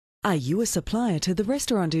Are you a supplier to the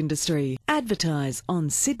restaurant industry? Advertise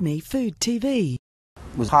on Sydney Food TV.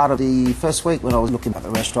 It was part of the first week when I was looking at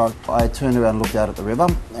the restaurant. I turned around and looked out at the river,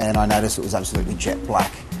 and I noticed it was absolutely jet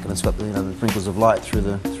black. And it's got the wrinkles of light through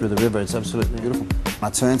the river. It's absolutely beautiful. I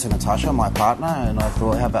turned to Natasha, my partner, and I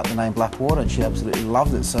thought, how about the name Blackwater? And she absolutely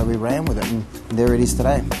loved it, so we ran with it, and there it is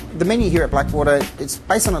today. The menu here at Blackwater, it's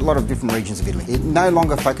based on a lot of different regions of Italy. It no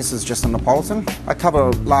longer focuses just on Neapolitan. I cover a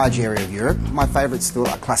large area of Europe. My favourites still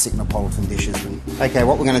are classic Neapolitan dishes. Okay,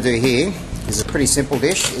 what we're going to do here is a pretty simple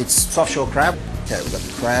dish. It's soft shell crab. Okay, we've got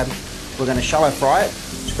the crab. We're going to shallow fry it.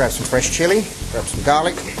 Just grab some fresh chilli, grab some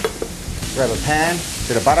garlic, grab a pan,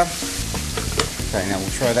 bit of butter. Okay, now we'll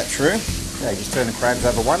throw that through. Okay, just turn the crabs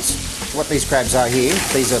over once. What these crabs are here,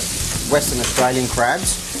 these are Western Australian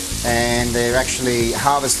crabs, and they're actually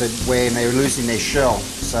harvested when they're losing their shell.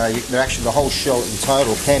 So they're actually, the whole shell in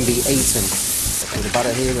total can be eaten. A bit of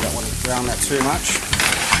butter here, we don't want to brown that too much.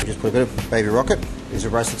 Just put a bit of baby rocket. These are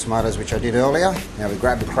roasted tomatoes, which I did earlier. Now we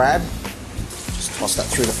grab the crab, just toss that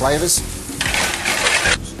through the flavours.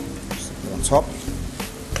 Just put it on top.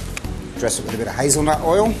 Dress it with a bit of hazelnut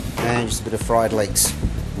oil and just a bit of fried leeks.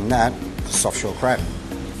 And that is soft shell crab.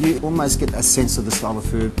 You almost get a sense of the style of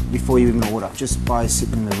food before you even order, just by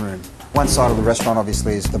sitting in the room. One side of the restaurant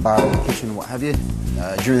obviously is the bar and the kitchen and what have you.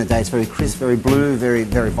 During the day it's very crisp, very blue, very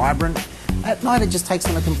vibrant. At night it just takes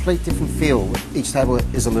on a complete different feel. Each table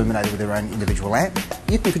is illuminated with their own individual lamp.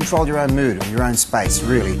 You can control your own mood and your own space,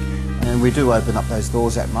 really. And we do open up those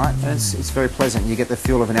doors at night, and it's very pleasant. You get the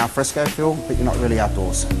feel of an alfresco feel, but you're not really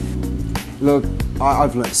outdoors. Look,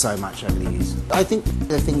 I've learnt so much over the years. I think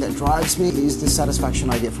the thing that drives me is the satisfaction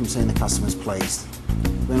I get from seeing the customers pleased.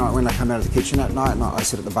 When I come out of the kitchen at night and I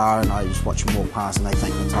sit at the bar and I just watch them walk past and they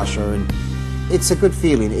thank Natasha, and it's a good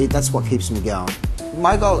feeling. That's what keeps me going.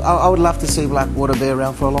 My goal, I would love to see Blackwater be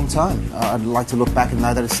around for a long time. I'd like to look back and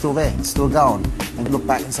know that it's still there, it's still going, and look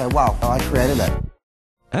back and say, wow, I created that.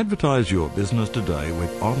 Advertise your business today with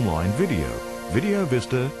online video.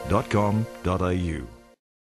 videovista.com.au